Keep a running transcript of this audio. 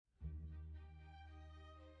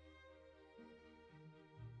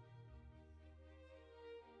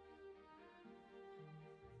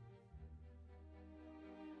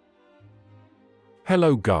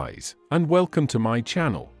Hello guys, and welcome to my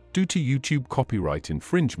channel. Due to YouTube copyright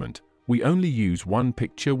infringement, we only use one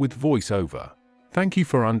picture with voiceover. Thank you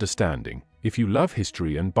for understanding. If you love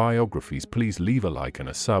history and biographies, please leave a like and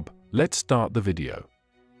a sub. Let's start the video.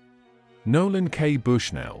 Nolan K.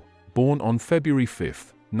 Bushnell, born on February 5,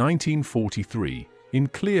 1943, in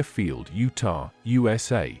Clearfield, Utah,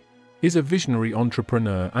 USA, is a visionary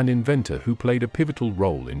entrepreneur and inventor who played a pivotal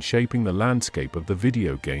role in shaping the landscape of the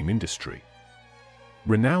video game industry.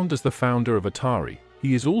 Renowned as the founder of Atari,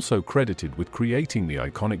 he is also credited with creating the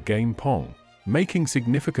iconic game Pong, making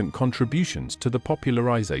significant contributions to the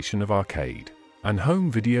popularization of arcade and home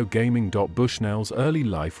video gaming. Bushnell's early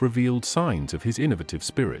life revealed signs of his innovative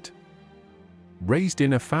spirit. Raised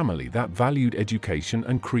in a family that valued education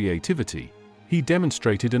and creativity, he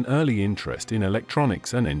demonstrated an early interest in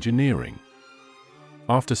electronics and engineering.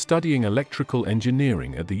 After studying electrical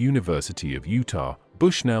engineering at the University of Utah,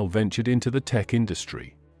 Bushnell ventured into the tech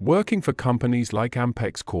industry, working for companies like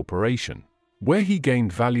Ampex Corporation, where he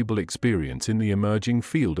gained valuable experience in the emerging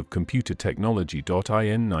field of computer technology.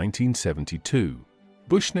 In 1972,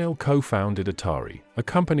 Bushnell co-founded Atari, a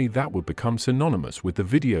company that would become synonymous with the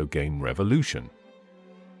video game revolution.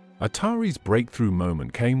 Atari's breakthrough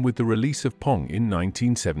moment came with the release of Pong in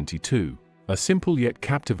 1972, a simple yet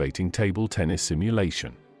captivating table tennis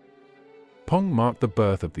simulation. Pong marked the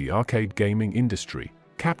birth of the arcade gaming industry,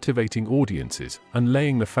 captivating audiences and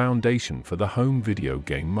laying the foundation for the home video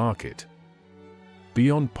game market.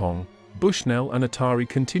 Beyond Pong, Bushnell and Atari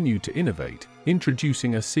continued to innovate,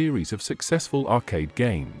 introducing a series of successful arcade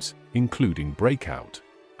games, including Breakout,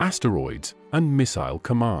 Asteroids, and Missile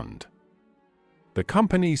Command. The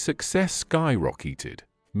company's success skyrocketed,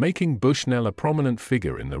 making Bushnell a prominent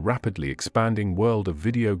figure in the rapidly expanding world of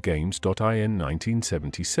video games. In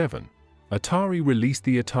 1977, Atari released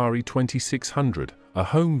the Atari 2600, a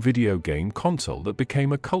home video game console that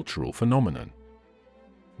became a cultural phenomenon.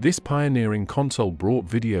 This pioneering console brought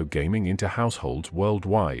video gaming into households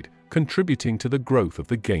worldwide, contributing to the growth of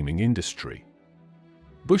the gaming industry.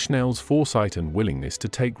 Bushnell's foresight and willingness to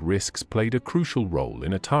take risks played a crucial role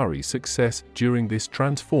in Atari's success during this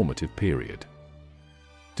transformative period.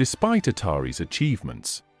 Despite Atari's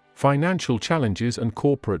achievements, financial challenges and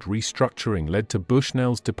corporate restructuring led to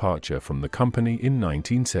Bushnell's departure from the company in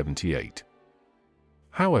 1978.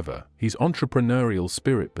 However, his entrepreneurial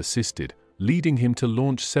spirit persisted, leading him to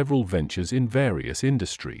launch several ventures in various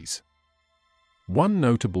industries. One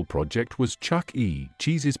notable project was Chuck E.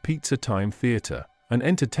 Cheese's Pizza Time Theater, an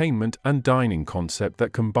entertainment and dining concept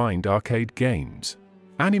that combined arcade games,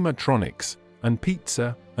 animatronics, and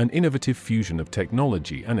pizza, an innovative fusion of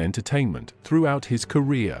technology and entertainment. Throughout his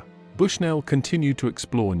career, Bushnell continued to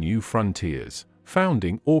explore new frontiers,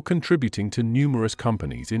 founding or contributing to numerous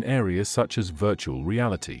companies in areas such as virtual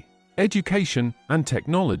reality, education, and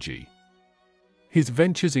technology. His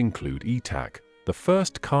ventures include ETAC, the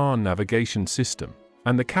first car navigation system,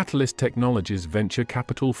 and the Catalyst Technologies venture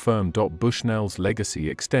capital firm. Bushnell's legacy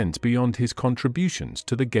extends beyond his contributions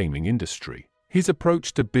to the gaming industry. His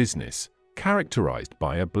approach to business, characterized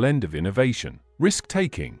by a blend of innovation,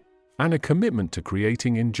 risk-taking, and a commitment to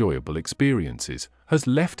creating enjoyable experiences, has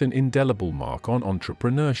left an indelible mark on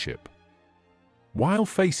entrepreneurship. While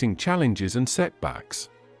facing challenges and setbacks,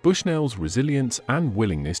 Bushnell's resilience and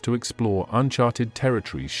willingness to explore uncharted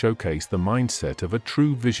territories showcase the mindset of a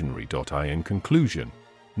true visionary. In conclusion,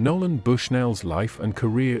 Nolan Bushnell's life and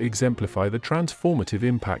career exemplify the transformative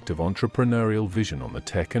impact of entrepreneurial vision on the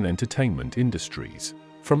tech and entertainment industries.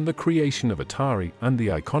 From the creation of Atari and the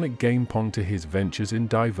iconic game Pong to his ventures in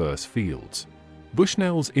diverse fields,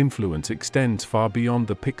 Bushnell's influence extends far beyond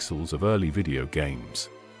the pixels of early video games.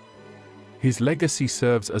 His legacy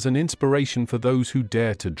serves as an inspiration for those who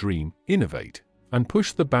dare to dream, innovate, and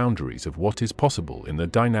push the boundaries of what is possible in the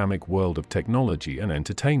dynamic world of technology and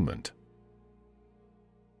entertainment.